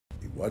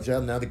Watch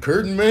out now, the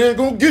curtain man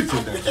gonna get you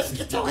now. Just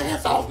get your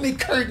hands off me,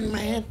 curtain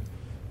man. I'm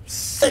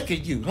sick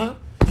of you, huh?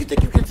 You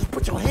think you can just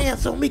put your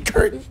hands on me,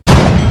 curtain?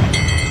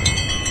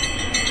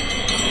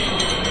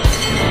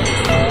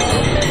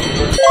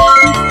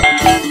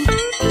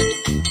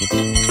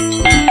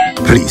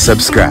 Please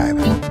subscribe.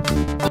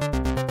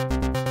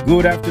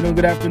 Good afternoon,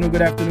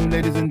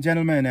 ladies and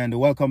gentlemen, and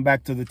welcome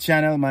back to the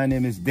channel. My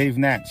name is Dave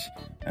Natch,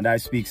 and I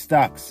speak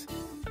stocks.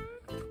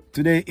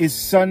 Today is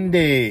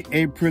Sunday,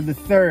 April the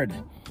 3rd.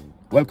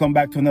 Welcome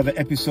back to another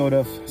episode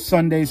of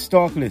Sunday's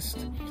Stock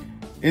List.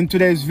 In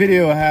today's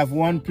video, I have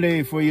one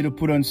play for you to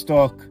put on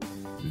stock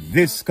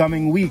this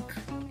coming week.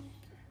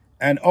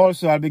 And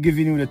also, I'll be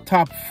giving you the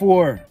top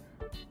 4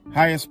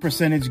 highest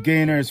percentage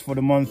gainers for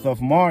the month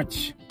of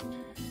March.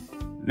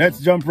 Let's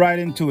jump right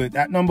into it.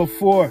 At number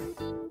 4,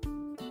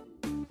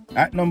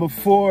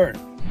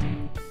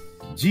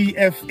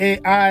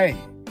 GFAI.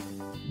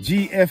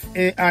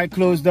 GFAI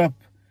closed up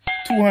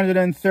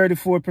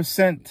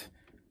 234%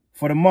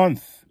 for the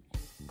month.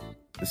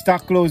 The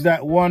stock closed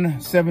at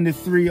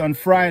 173 on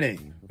Friday.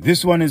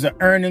 This one is an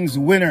earnings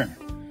winner.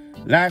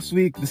 Last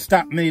week, the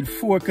stock made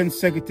 4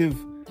 consecutive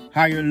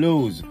higher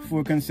lows.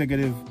 4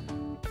 consecutive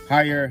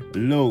higher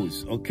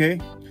lows,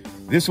 okay?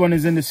 This one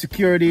is in the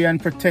security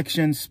and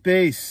protection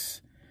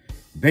space,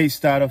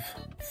 based out of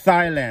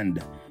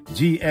Thailand,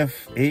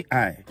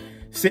 GFAI.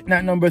 Sitting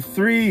at number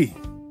 3,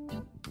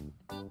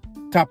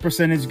 top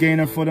percentage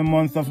gainer for the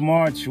month of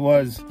March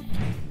was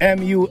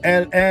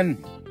MULN.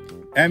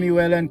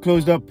 MULN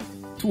closed up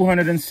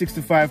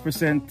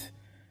 265%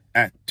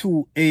 at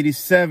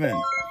 287.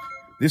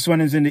 This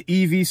one is in the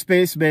EV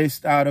space,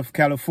 based out of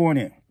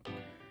California.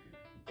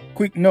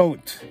 Quick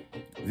note,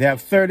 they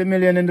have 30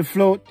 million in the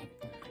float.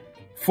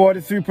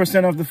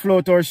 43% of the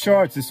float are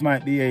shorts. This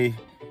might be a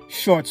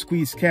short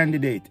squeeze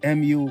candidate.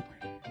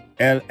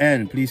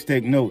 MULN, please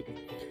take note.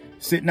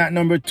 Sitting at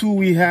number 2,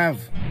 we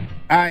have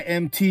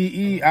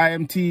IMTE.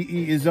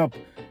 IMTE is up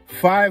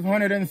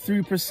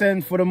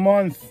 503% for the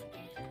month.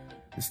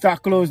 The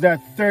stock closed at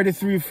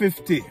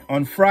 33.50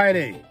 on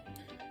Friday.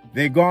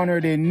 They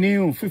garnered a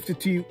new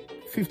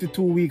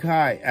 52-week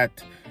high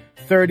at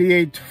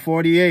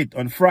 38.48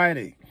 on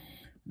Friday.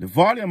 The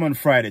volume on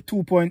Friday,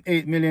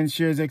 2.8 million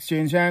shares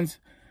exchanged hands,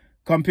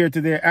 compared to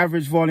their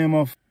average volume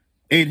of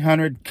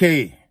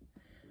 800K.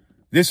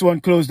 This one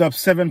closed up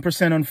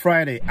 7% on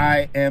Friday,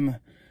 IMTE.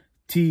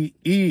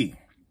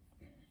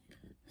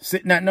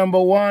 Sitting at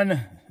number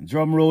 1,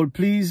 drum roll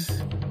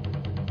please.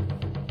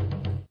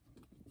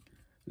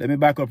 Let me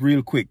back up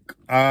real quick.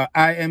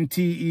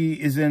 IMTE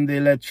is in the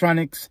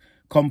electronics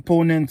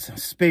component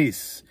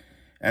space,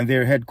 and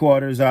their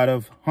headquarters out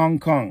of Hong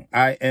Kong,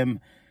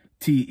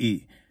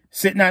 IMTE.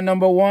 Sitting at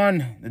number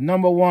 1, the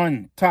number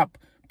 1 top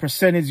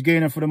percentage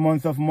gainer for the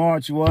month of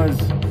March was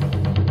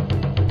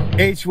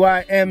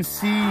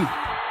HYMC.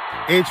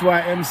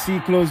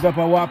 HYMC closed up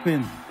a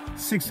whopping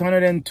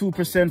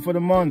 602% for the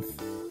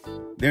month.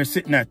 They're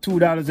sitting at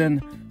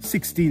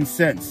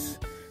 $2.16.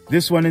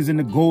 This one is in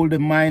the gold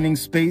mining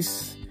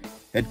space,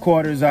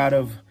 headquarters out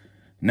of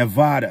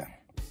Nevada.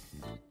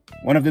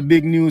 One of the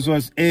big news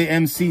was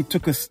AMC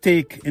took a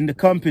stake in the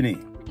company.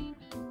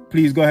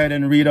 Please go ahead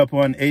and read up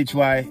on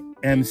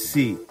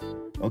HYMC,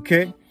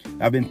 okay?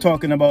 I've been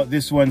talking about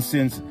this one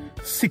since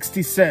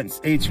 60 cents,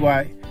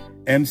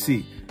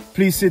 HYMC.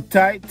 Please sit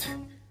tight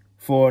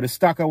for the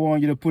stock I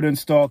want you to put in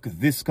stock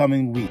this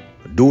coming week.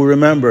 Do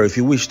remember, if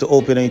you wish to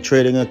open a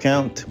trading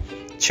account,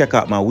 check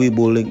out my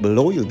Webull link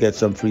below. You'll get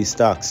some free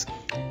stocks.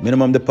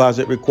 Minimum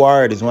deposit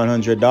required is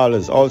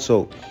 $100.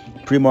 Also,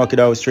 pre-market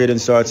hours trading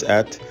starts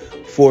at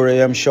 4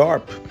 a.m.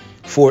 sharp.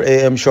 4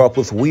 a.m. sharp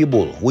with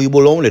Webull.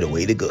 Webull only, the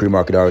way to go.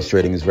 Pre-market hours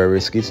trading is very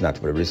risky. It's not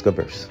for the risk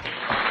averse.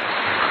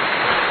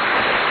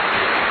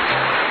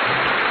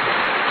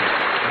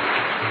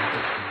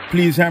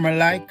 Please hammer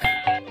like.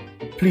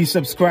 Please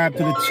subscribe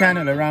to the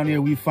channel. Around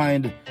here we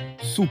find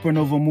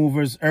supernova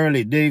movers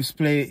early. Dave's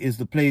Play is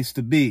the place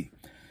to be.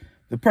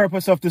 The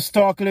purpose of the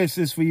stock list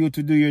is for you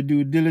to do your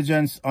due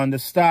diligence on the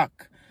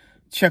stock.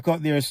 Check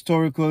out their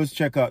historicals,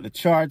 check out the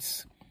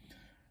charts,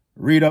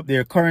 read up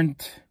their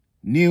current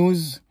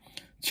news,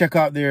 check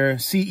out their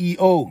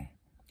CEO,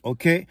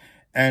 okay?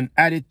 And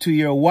add it to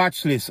your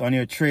watch list on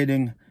your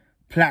trading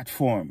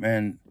platform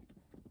and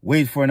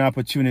wait for an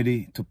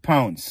opportunity to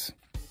pounce.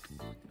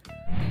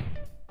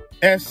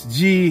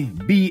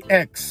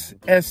 SGBX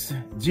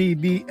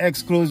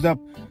closed up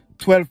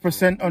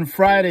 12% on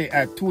Friday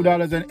at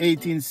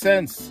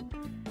 $2.18.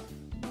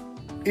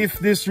 If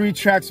this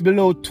retracts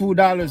below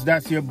 $2,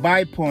 that's your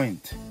buy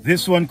point.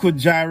 This one could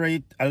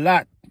gyrate a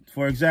lot.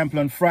 For example,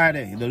 on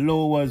Friday, the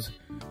low was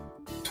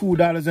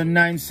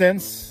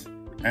 $2.09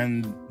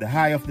 and the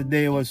high of the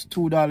day was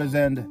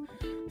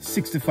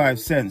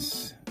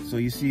 $2.65. So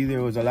you see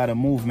there was a lot of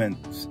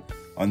movement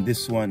on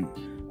this one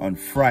on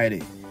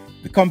Friday.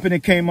 The company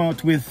came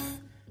out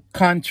with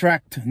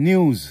contract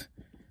news.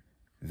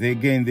 They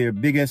gained their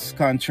biggest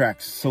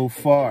contracts so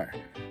far.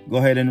 Go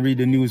ahead and read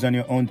the news on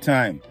your own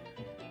time.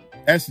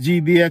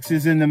 SGBX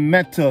is in the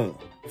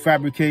metal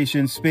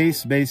fabrication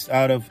space based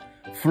out of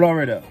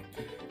Florida.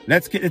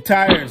 Let's Get the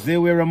Tires. They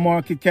were a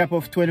market cap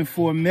of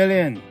 24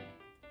 million.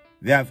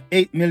 They have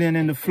 8 million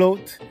in the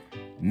float.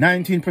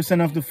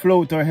 19% of the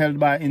float are held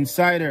by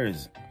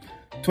insiders.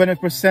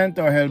 20%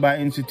 are held by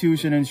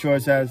institution.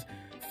 Insurance has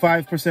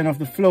 5% of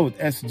the float,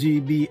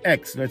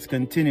 SGBX. Let's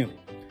continue.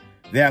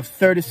 They have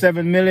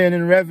 37 million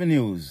in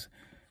revenues.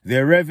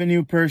 Their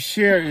revenue per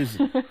share is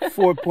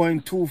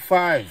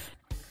 4.25.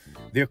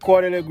 Their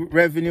quarterly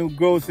revenue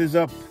growth is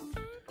up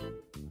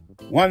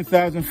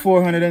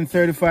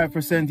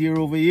 1,435% year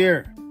over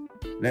year.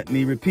 Let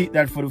me repeat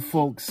that for the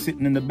folks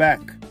sitting in the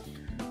back.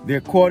 Their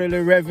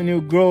quarterly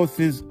revenue growth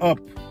is up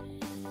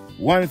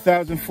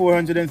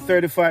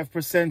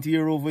 1,435%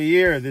 year over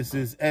year. This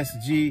is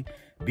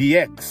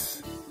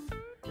SGBX.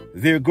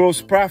 Their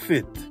gross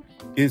profit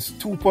is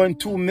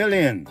 2.2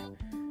 million.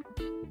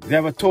 They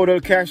have a total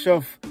cash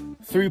of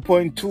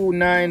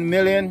 3.29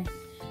 million.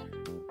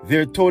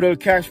 Their total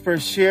cash per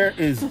share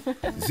is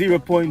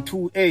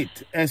 0.28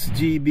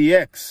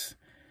 SGBX.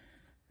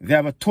 They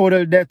have a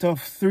total debt of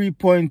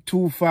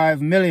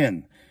 3.25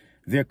 million.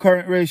 Their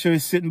current ratio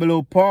is sitting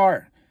below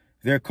par.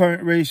 Their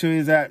current ratio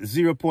is at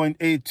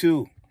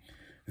 0.82.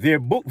 Their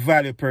book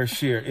value per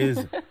share is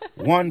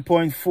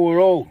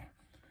 1.40.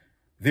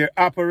 Their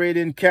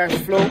operating cash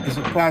flow is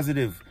a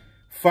positive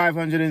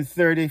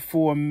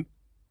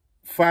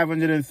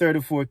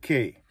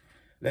 534K.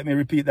 Let me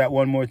repeat that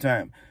one more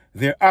time.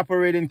 Their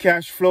operating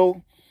cash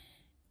flow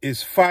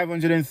is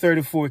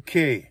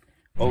 534K.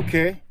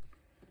 Okay?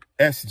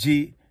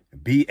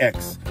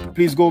 SGBX.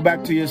 Please go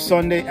back to your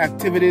Sunday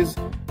activities.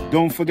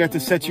 Don't forget to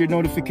set your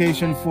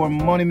notification for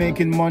Money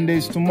Making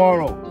Mondays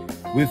tomorrow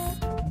with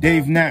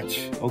Dave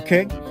Natch.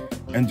 Okay?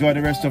 Enjoy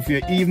the rest of your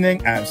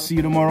evening. I'll see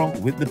you tomorrow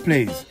with the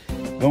plays.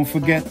 Don't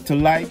forget to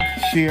like,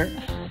 share,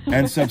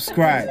 and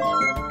subscribe.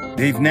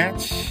 Dave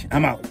Natch,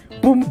 I'm out.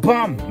 Boom,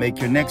 bum.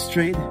 Make your next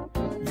trade your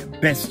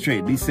best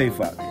trade. Be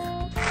safe out there.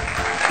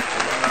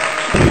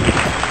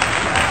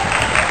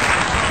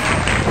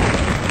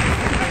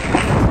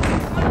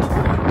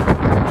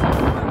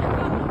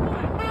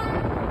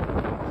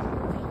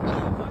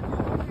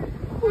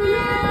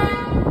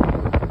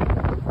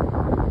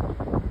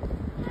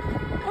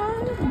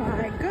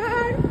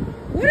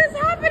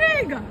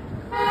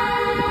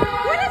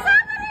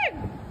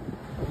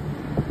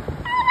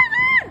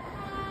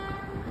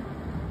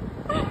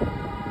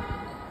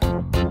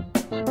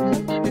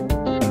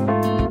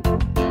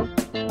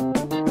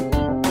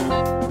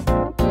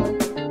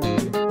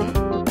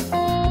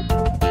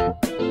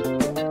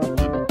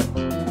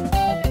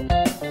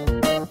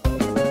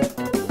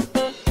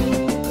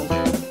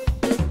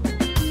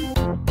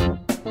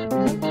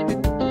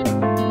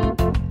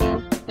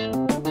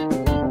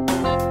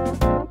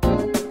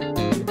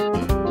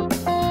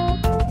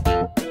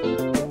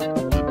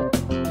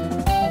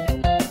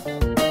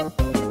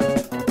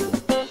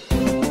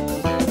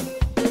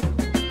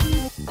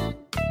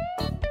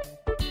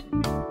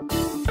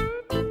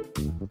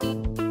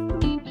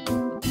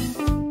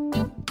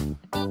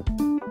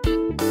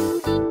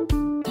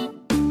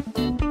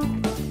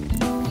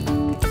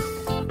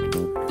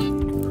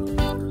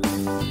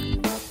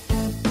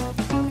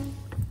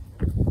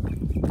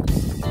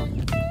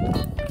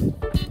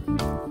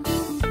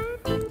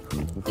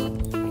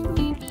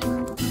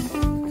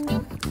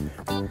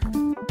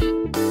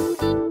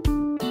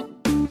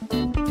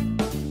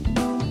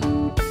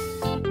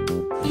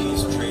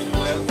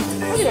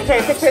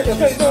 Take a picture,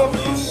 take it.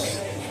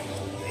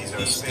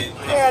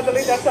 Yeah,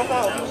 delete that stuff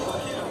out.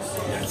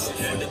 That's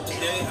the end of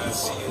today. I'll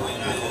see you in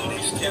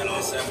this channel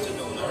this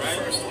afternoon, alright?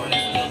 First one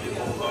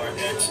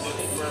is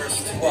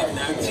first.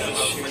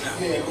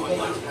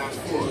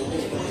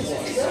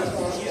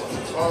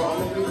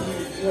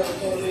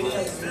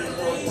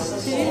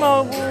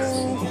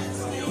 T-Mobile.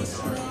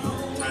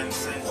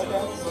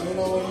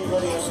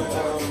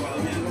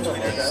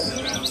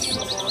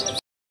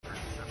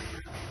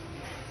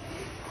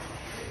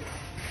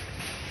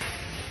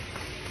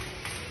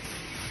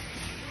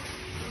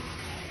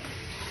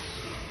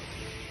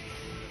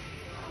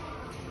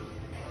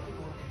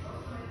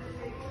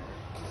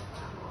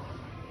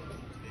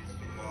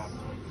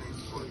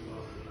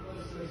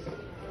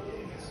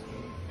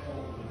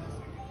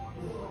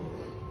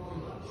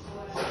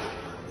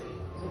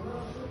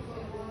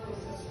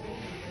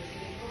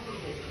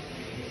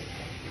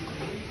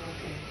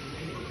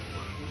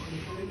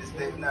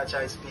 Dave Natch,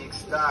 I Speak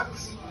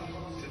Stocks.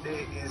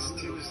 Today is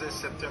Tuesday,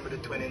 September the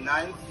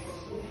 29th.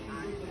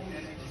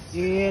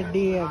 Yeah,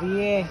 Dave,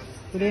 yeah.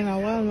 Put in a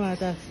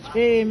Walmart,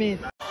 stream it.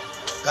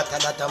 Got a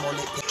lot of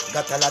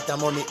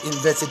money,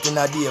 invest it in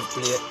a Dave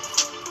play.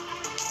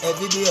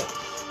 Every day,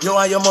 you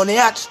want your money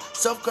hatch?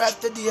 Subscribe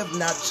to Dave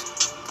Natch.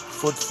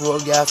 Foot 4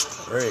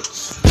 gas,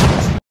 rich.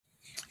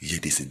 Yeah,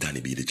 this is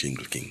Danny B, the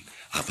Jingle King.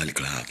 I have a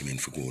little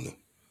argument for going.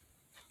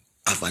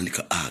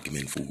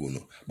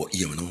 But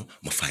you know,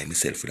 I find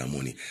myself with that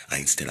money.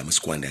 And instead of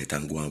squander it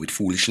and go on with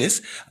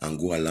foolishness and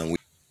go along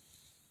with.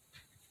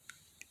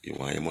 You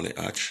want your money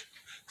hatch?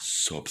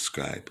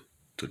 Subscribe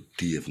to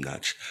Dave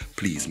Natch.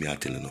 Please, me I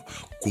tell you,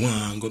 go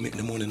on, go make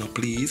the money now,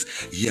 please.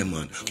 Yeah,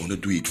 man, I want to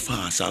do it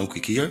fast and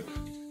quick here.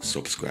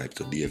 subscribe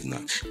to Dave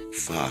Natch.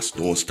 Fast,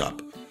 don't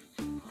stop.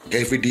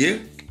 Every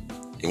day,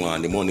 you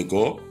want the money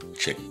go,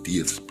 check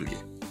Dave's play.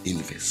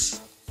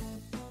 Invest.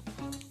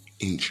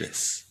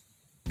 Interest.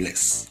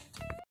 Bless.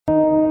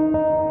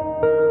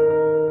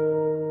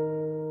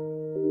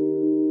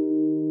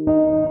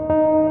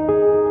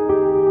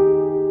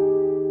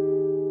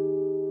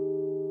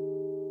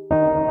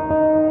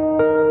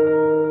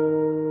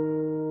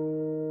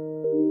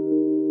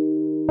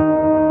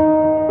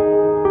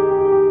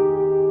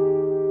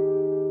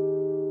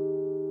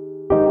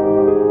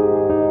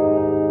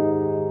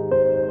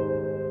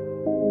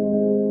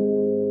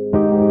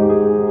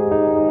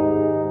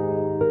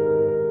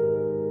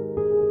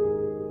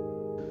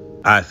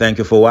 I thank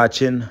you for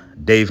watching.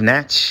 Dave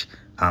Natch,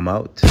 I'm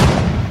out.